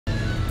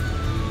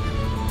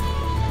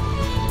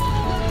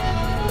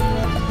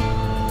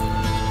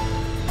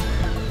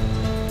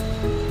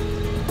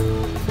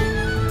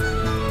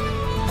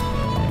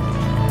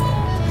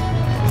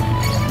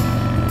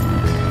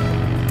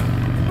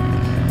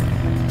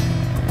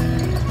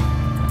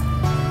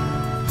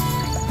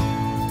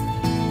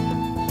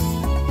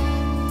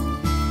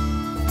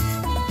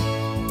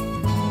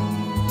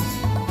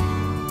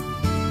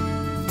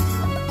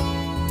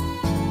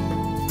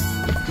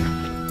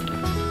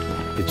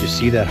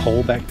see that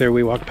hole back there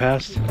we walked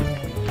past?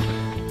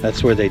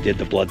 That's where they did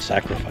the blood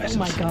sacrifices. Oh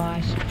my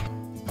gosh.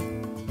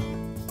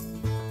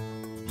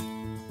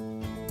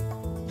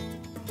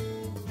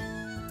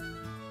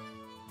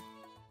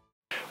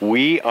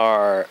 We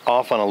are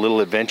off on a little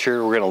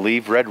adventure. We're going to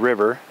leave Red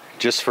River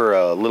just for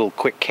a little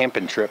quick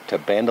camping trip to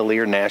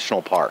Bandelier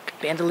National Park.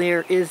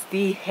 Bandelier is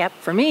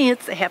for me,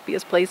 it's the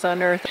happiest place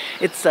on earth.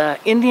 It's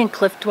Indian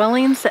cliff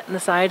dwellings set in the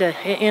side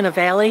in a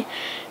valley,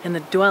 and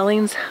the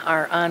dwellings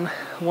are on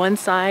one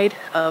side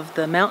of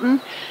the mountain,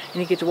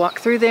 and you get to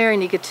walk through there,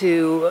 and you get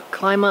to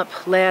climb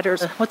up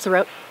ladders. What's the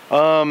route?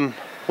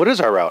 What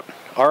is our route?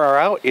 Our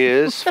route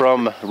is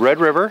from Red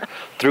River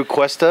through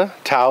Cuesta,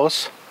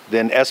 Taos,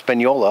 then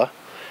Espanola,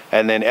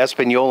 and then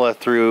Espanola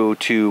through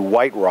to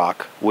White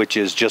Rock, which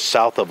is just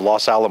south of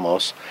Los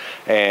Alamos,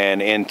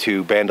 and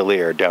into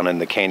Bandelier down in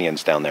the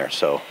canyons down there.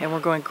 So. And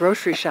we're going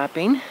grocery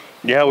shopping.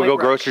 Yeah, we'll go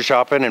grocery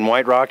shopping in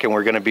White Rock, and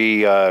we're going to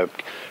be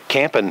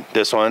camping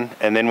this one,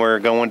 and then we're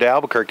going to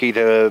Albuquerque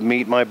to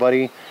meet my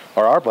buddy,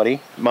 or our buddy,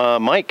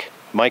 Mike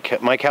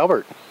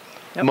Halbert.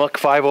 Yep.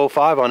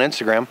 Muck505 on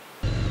Instagram.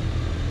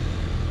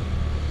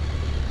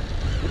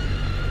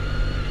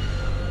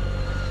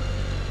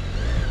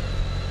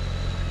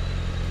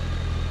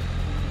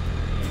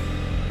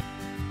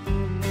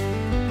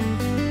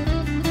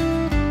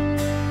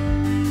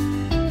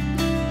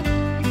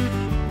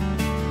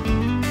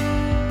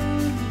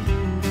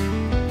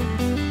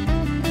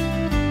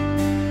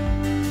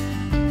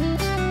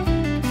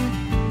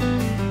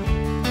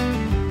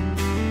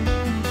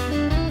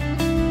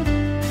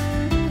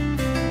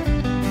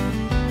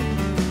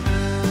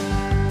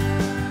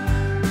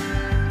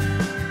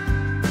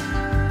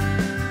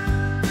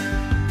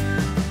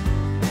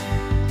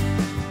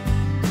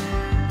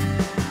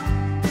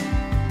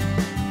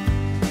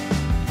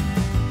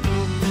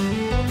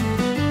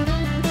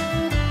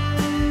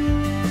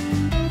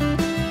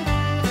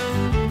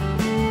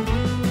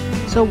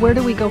 So where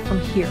do we go from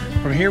here?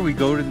 From here we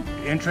go to the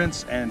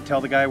entrance and tell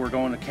the guy we're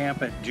going to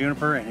camp at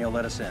Juniper, and he'll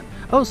let us in.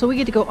 Oh, so we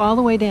get to go all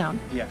the way down?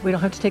 Yeah. We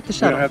don't have to take the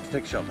shuttle? We don't have to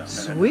take the shuttle down.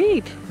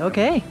 Sweet.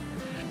 Okay.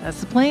 That's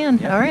the plan.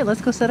 Yeah. All right,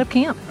 let's go set up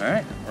camp. All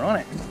right, we're on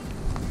it.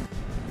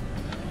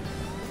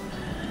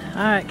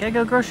 All right, gotta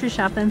go grocery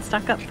shopping,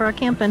 stock up for our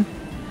camping.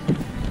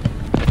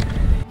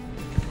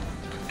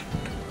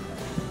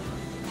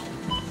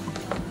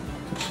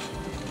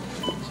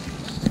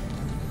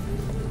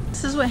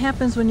 This is what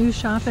happens when you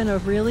shop in a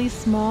really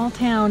small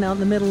town out in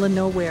the middle of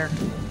nowhere.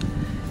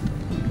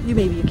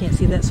 Maybe you can't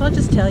see that, so I'll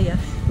just tell you.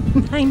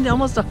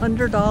 Almost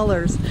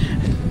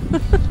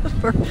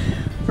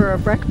 $100 for a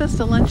breakfast,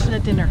 a lunch, and a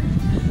dinner.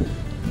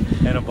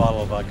 And a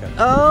bottle of vodka.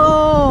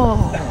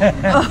 Oh,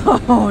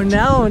 oh,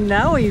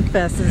 now he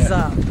fesses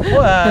up.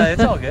 Well,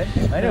 it's all good.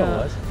 I know it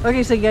was.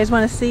 Okay, so you guys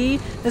want to see?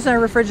 This is our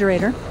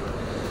refrigerator.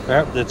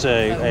 That's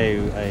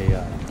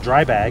a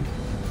dry bag.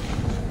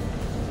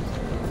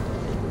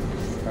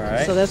 All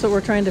right. So that's what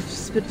we're trying to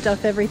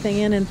stuff everything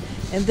in, and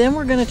then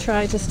we're going to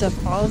try to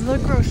stuff all of the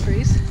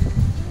groceries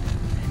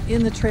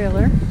in the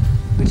trailer,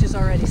 which is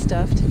already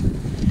stuffed,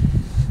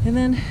 and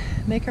then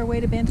make our way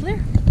to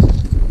Bandelier.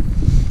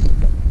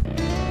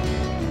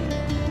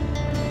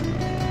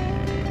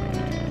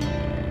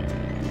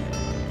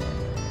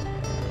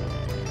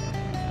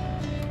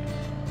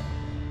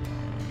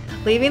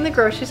 Leaving the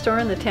grocery store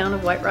in the town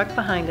of White Rock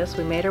behind us,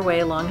 we made our way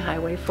along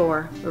Highway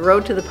 4. The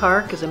road to the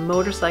park is a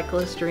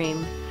motorcyclist's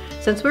dream.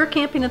 Since we were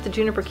camping at the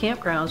Juniper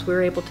Campgrounds, we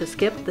were able to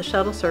skip the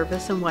shuttle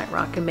service in White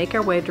Rock and make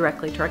our way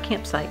directly to our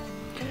campsite.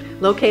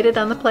 Located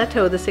on the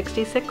plateau of the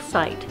 66th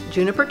site,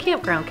 Juniper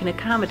Campground can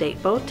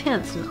accommodate both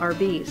tents and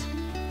RVs.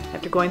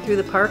 After going through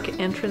the park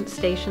entrance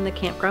station, the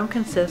campground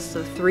consists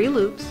of 3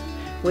 loops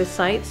with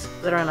sites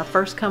that are on a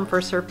first-come,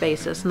 first-served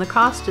basis, and the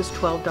cost is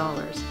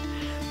 $12.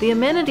 The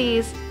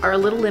amenities are a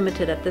little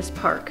limited at this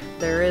park.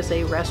 There is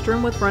a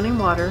restroom with running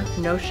water,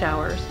 no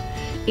showers.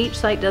 Each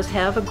site does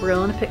have a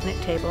grill and a picnic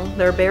table.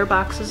 There are bear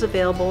boxes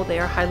available. They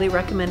are highly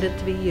recommended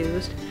to be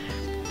used.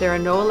 There are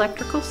no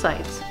electrical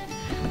sites,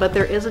 but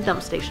there is a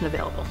dump station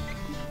available.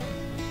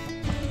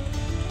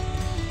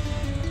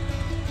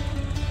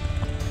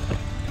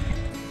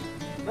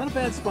 Not a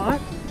bad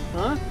spot,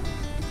 huh?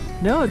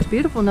 No, it's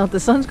beautiful now. The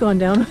sun's gone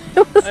down.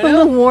 It was a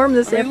little warm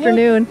this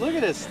afternoon. Look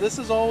at this. This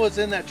is all what's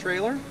in that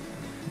trailer.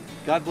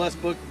 God bless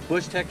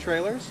Bush Tech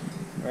trailers,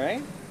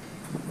 right?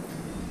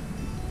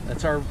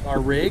 That's our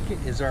rig,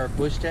 is our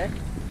Bush Tech.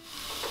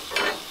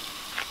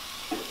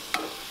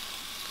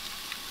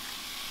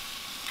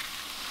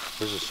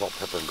 This is salt,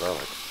 pepper, and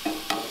garlic.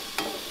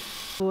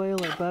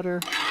 Oil or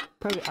butter,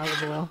 probably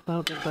olive oil. I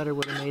don't think butter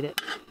would have made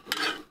it.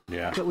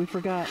 Yeah. But we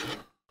forgot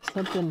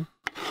something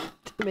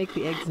to make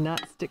the eggs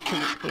not stick to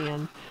the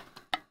pan.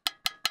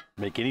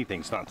 Make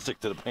anything not stick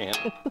to the pan.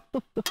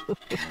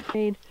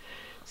 Made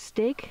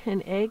steak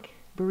and egg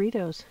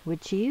burritos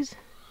with cheese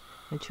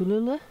and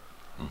Cholula.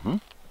 Mm-hmm.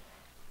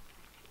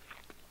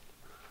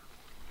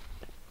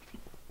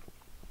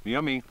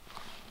 Yummy.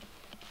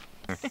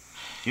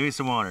 Give me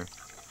some water.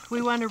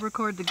 We want to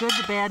record the good,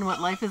 the bad, and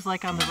what life is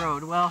like on the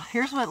road. Well,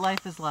 here's what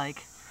life is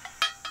like.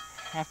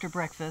 after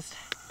breakfast.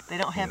 They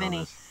don't have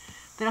any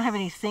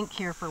sink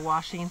here for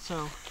washing,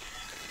 so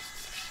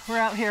we're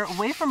out here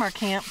away from our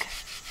camp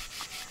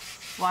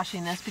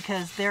washing this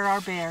because there are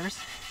bears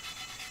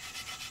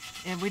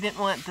and we didn't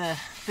want the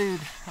food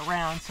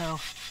around, so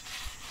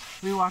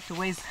we walked a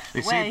ways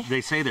away.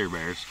 They say they're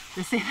bears.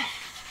 They say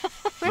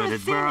but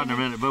we're out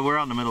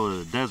in the middle of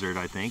the desert,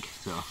 I think,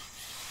 so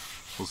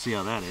we'll see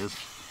how that is.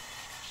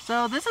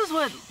 So this is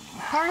what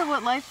part of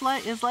what life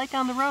is like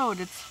on the road.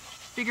 It's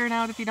figuring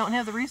out, if you don't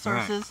have the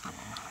resources,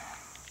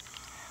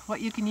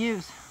 what you can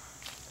use.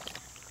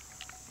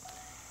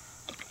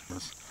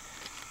 Yes.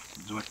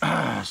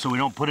 So we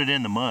don't put it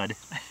in the mud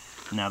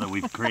now that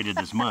we've created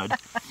this mud.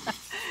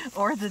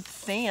 Or the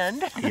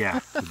sand. Yeah,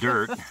 the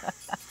dirt.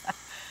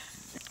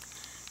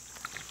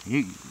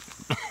 You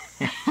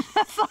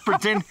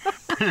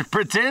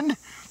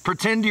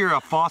pretend you're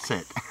a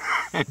faucet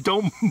and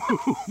don't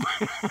move.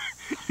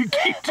 You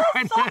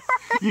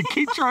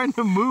keep trying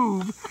to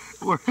move.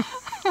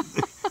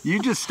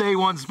 You just stay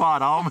one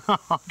spot. I'll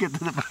get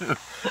to the food.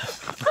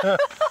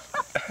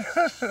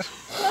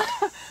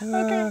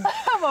 Okay,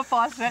 I'm a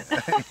faucet.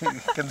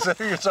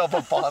 Consider yourself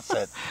a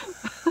faucet.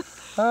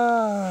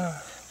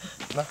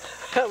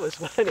 That was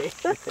funny.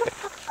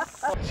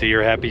 See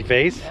your happy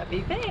face?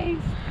 Happy face.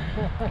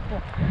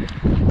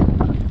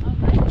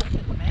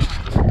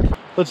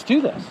 Let's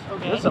do this.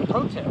 Okay. That's a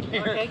pro tip.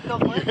 Okay, go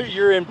for it.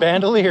 You're in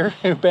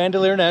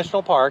Bandelier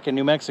National Park in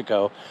New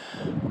Mexico.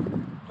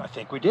 I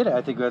think we did it.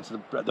 I think that's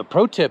the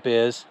pro tip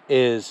is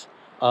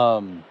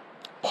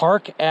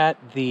park at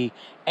the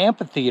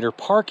amphitheater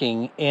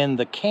parking in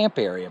the camp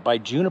area by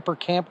Juniper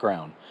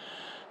Campground.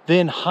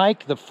 Then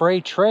hike the Fray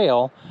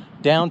Trail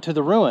down to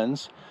the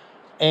ruins,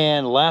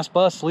 and last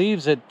bus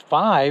leaves at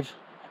 5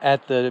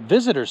 at the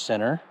visitor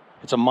center.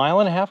 It's a 1.5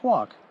 mile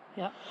walk.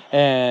 Yep.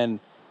 And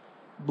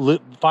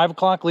 5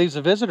 o'clock leaves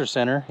the visitor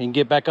center. You can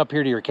get back up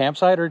here to your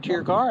campsite or to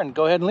your car and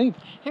go ahead and leave.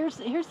 Here's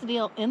the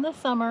deal. In the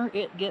summer,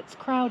 it gets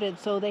crowded,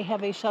 so they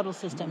have a shuttle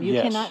system. You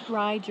Yes. cannot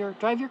drive your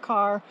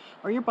car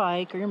or your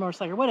bike or your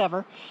motorcycle or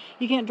whatever.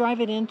 You can't drive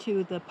it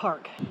into the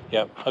park.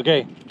 Yep.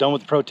 Okay, done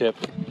with the pro tip.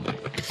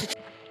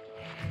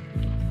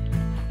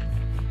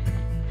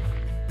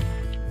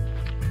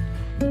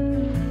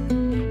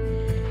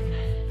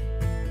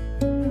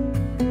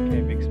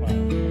 Okay, big smile.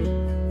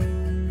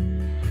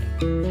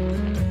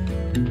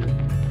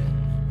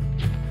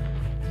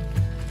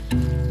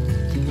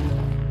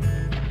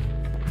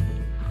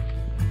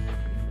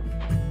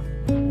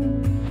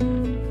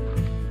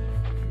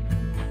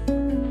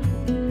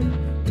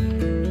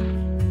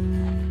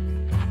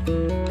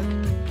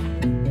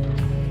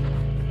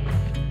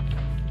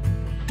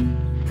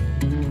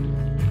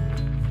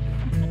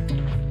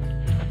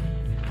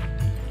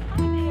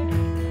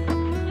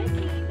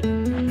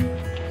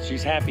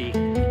 She's happy.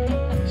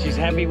 She's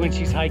happy when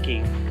she's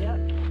hiking. Yep.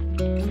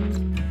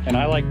 And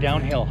I like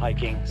downhill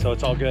hiking, so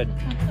it's all good.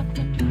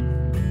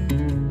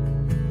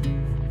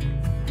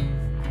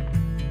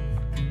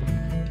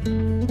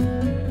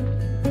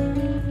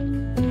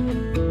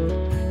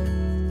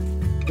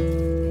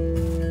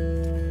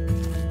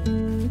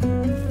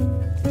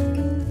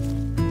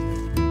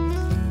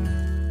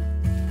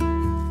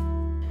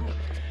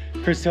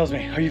 Chris tells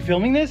me, "Are you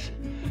filming this?"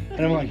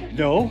 And I'm like,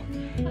 no,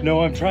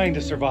 I'm trying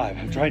to survive.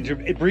 I'm trying to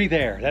breathe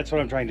air. That's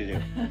what I'm trying to do.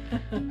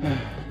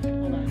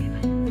 Hold on.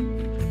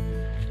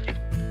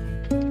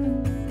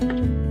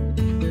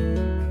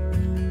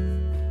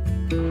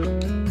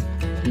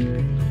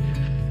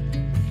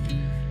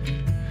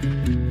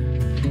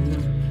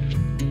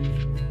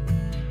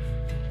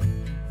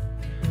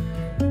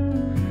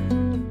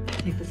 I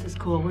think this is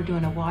cool. We're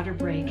doing a water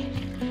break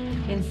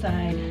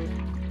inside.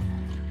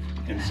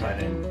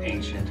 Inside an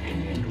ancient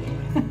Indian dwelling.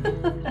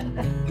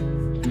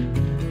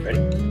 Ready?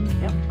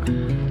 Yep.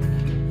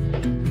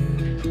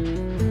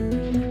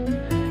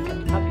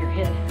 Up your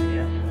head.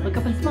 Yeah. Look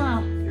up and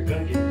smile. You're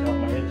gonna get yourself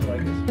my head so I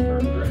can see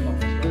firm grip on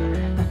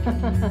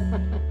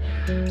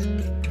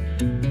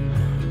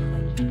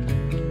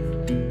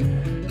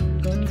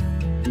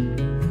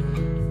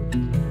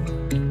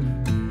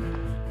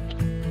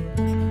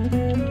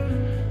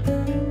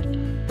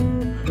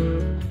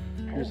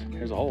this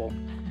Here's a hole.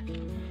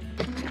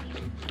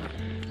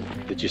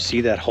 Did you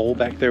see that hole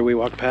back there we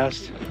walked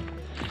past?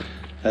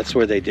 That's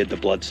where they did the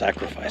blood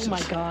sacrifices. Oh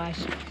my gosh.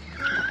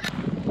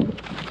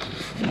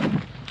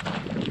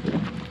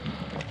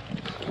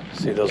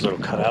 See those little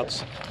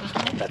cutouts?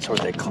 That's where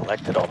they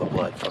collected all the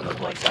blood from the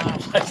blood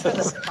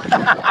sacrifices.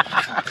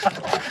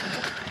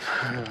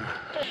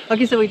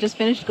 Okay, so we just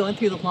finished going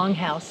through the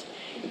longhouse,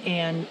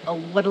 and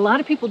what a lot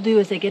of people do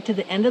is they get to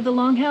the end of the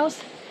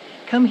longhouse,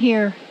 come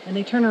here, and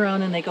they turn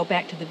around and they go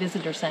back to the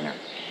visitor center.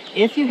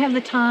 If you have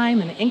the time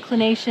and the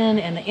inclination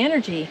and the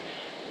energy,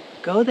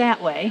 go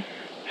that way.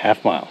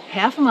 Half mile.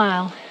 Half a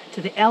mile to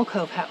the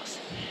alcove house.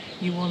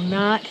 You will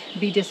not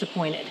be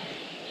disappointed.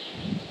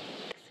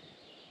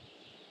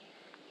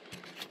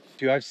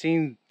 Dude, I've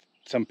seen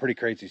some pretty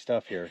crazy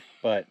stuff here,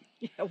 but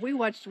Yeah, we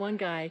watched one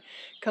guy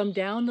come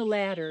down the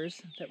ladders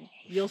that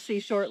you'll see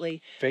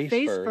shortly, Face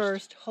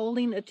first,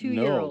 holding a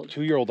 2-year-old. No,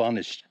 2-year-old on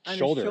his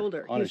shoulder.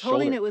 He was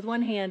holding it with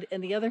one hand,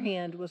 and the other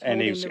hand was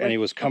holding and he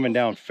was coming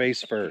down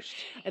face first.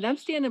 And I'm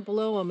standing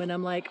below him, and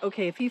I'm like,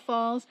 okay, if he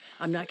falls,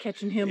 I'm not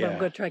catching him, but I'm Yeah.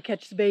 going to try to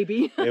catch the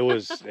baby. It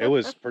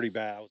was pretty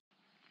bad.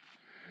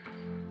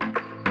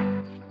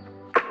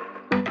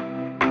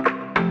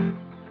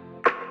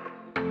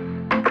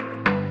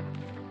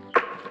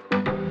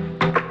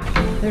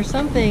 There's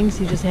some things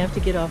you just have to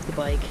get off the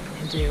bike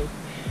and do,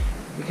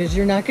 because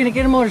you're not going to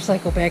get a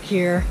motorcycle back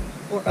here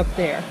or up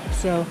there.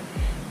 So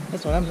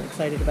that's what I'm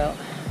excited about.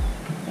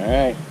 All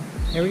right.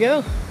 Here we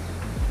go.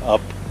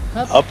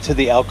 Up to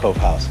the alcove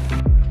house.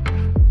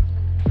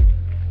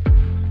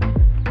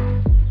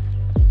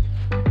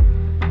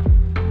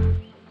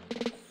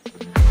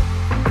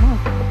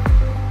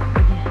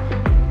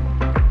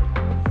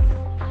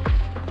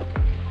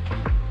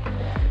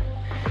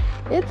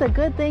 It's a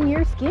good thing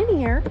you're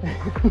skinnier.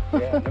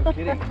 Yeah, no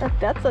kidding.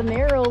 That's a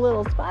narrow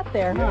little spot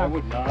there, Yeah, I huh?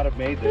 would not have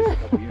made this a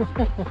couple years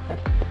ago.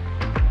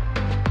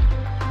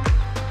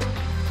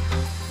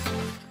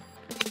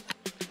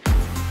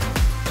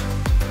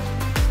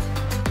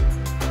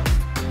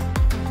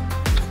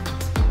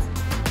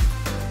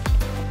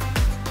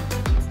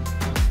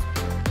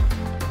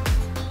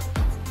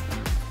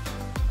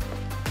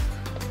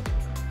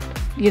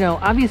 You know,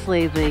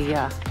 obviously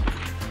the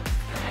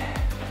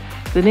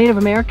Native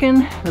American,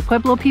 the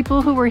Pueblo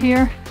people who were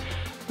here,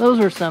 those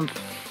were some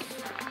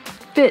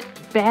fit,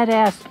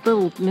 badass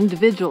little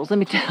individuals, let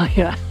me tell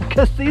you,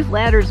 because these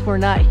ladders were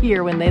not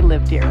here when they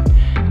lived here.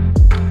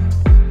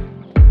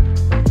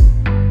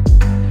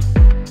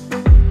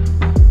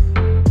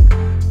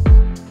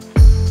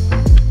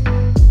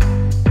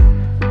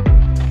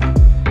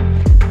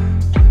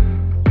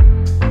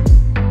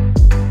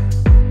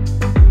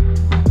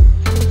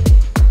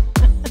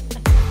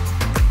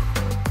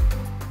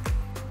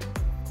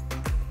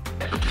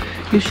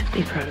 You should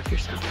be proud of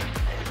yourself.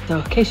 So,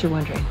 in case you're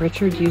wondering,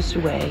 Richard used to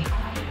weigh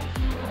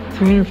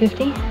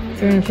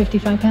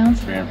 355 pounds?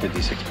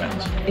 356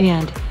 pounds.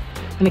 And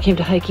when it came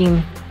to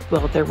hiking,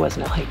 well, there was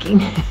no hiking.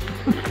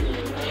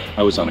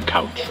 I was on a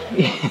couch.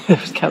 There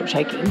was couch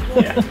hiking.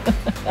 Yeah.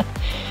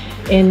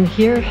 And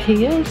here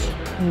he is.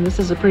 And this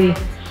is a pretty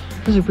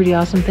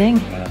awesome thing.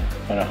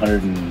 About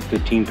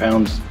 115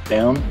 pounds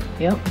down.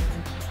 Yep.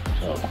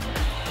 So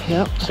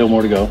Yep. still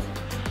more to go.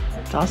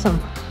 It's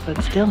awesome.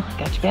 But still,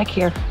 got you back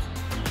here.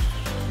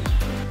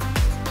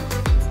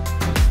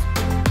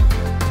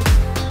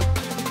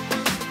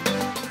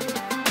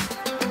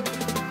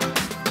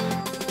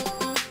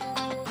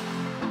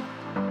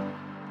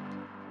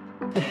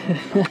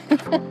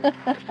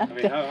 I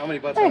mean, how many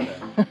butts are there?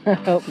 I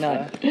hope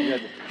not. We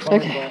got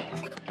plumber's butt.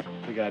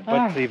 We got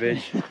butt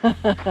cleavage.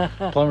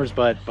 Plumber's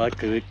butt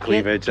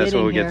cleavage. That's get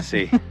what in we get here. to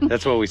see.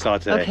 That's what we saw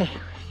today.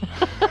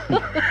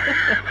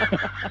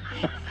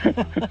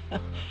 Okay.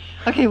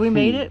 Okay, we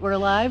made it. We're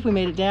alive. We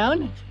made it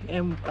down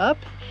and up.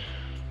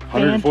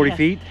 140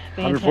 feet.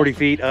 140 Fantastic.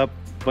 feet up.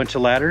 Bunch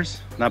of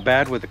ladders. Not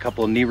bad with a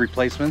couple of knee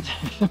replacements.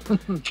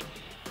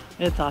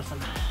 It's awesome.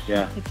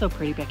 Yeah. It's so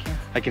pretty back here.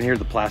 I can hear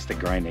the plastic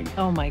grinding.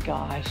 Oh my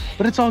gosh.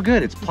 But it's all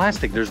good. It's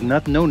plastic. There's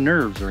no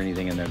nerves or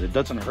anything in there. It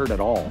doesn't hurt at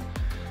all.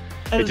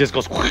 It just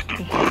goes.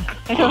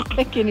 I don't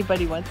think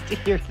anybody wants to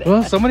hear that.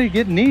 Well, somebody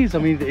get knees. I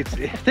mean,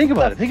 think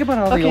about it. Think about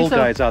all the Okay, old so-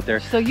 guys out there.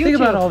 so you think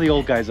about two- all the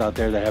old guys out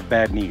there that have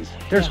bad knees.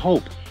 There's Yeah.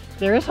 hope.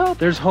 There is hope.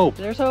 There's hope.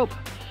 There's hope.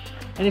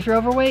 And if you're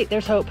overweight,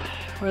 there's hope.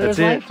 Where there's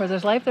That's it. life, where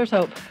there's life, there's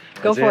hope.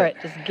 Go That's for it.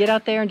 it. Just get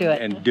out there and do it.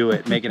 And do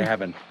it. Make it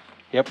happen.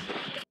 Yep.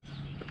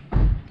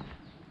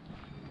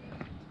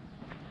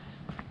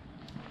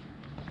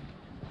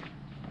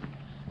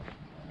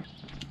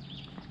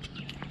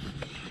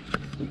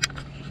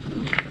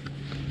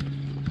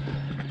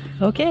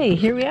 Okay,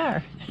 here we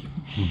are.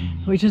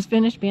 We just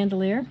finished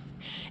Bandelier,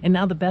 and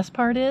now the best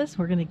part is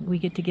we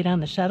get to get on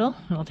the shuttle,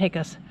 and it'll take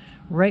us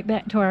right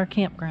back to our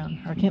campground,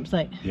 our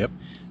campsite. Yep.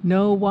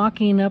 No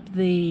walking up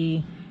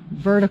the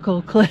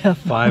vertical cliff.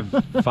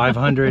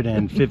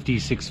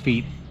 556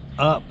 feet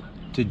up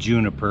to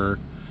Juniper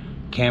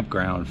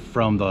Campground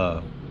from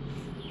the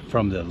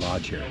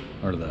lodge here,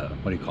 or the,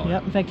 what do you call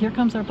Yep. it? In fact, here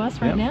comes our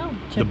bus right Yep. now.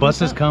 The Check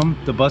buses this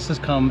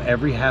out. come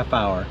every half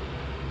hour.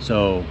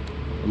 So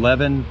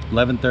 11,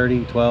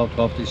 11:30, 12,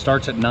 12,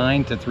 starts at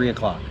 9 to 3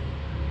 o'clock.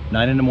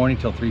 9 in the morning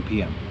till 3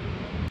 p.m.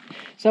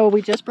 So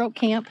we just broke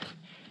camp,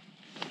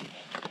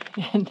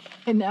 and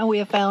now we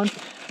have found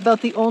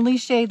about the only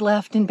shade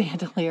left in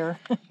Bandelier.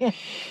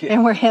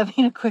 And we're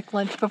having a quick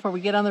lunch before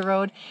we get on the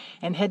road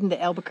and heading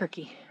to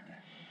Albuquerque.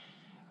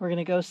 We're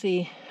gonna go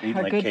see Eating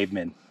our like good.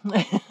 cavemen.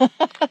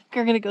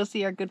 We're gonna go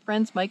see our good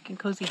friends Mike and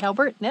Cozy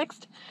Halbert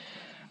next.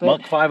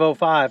 Monk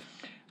 505.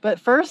 But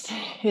first,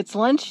 it's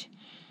lunch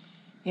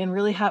in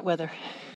really hot weather.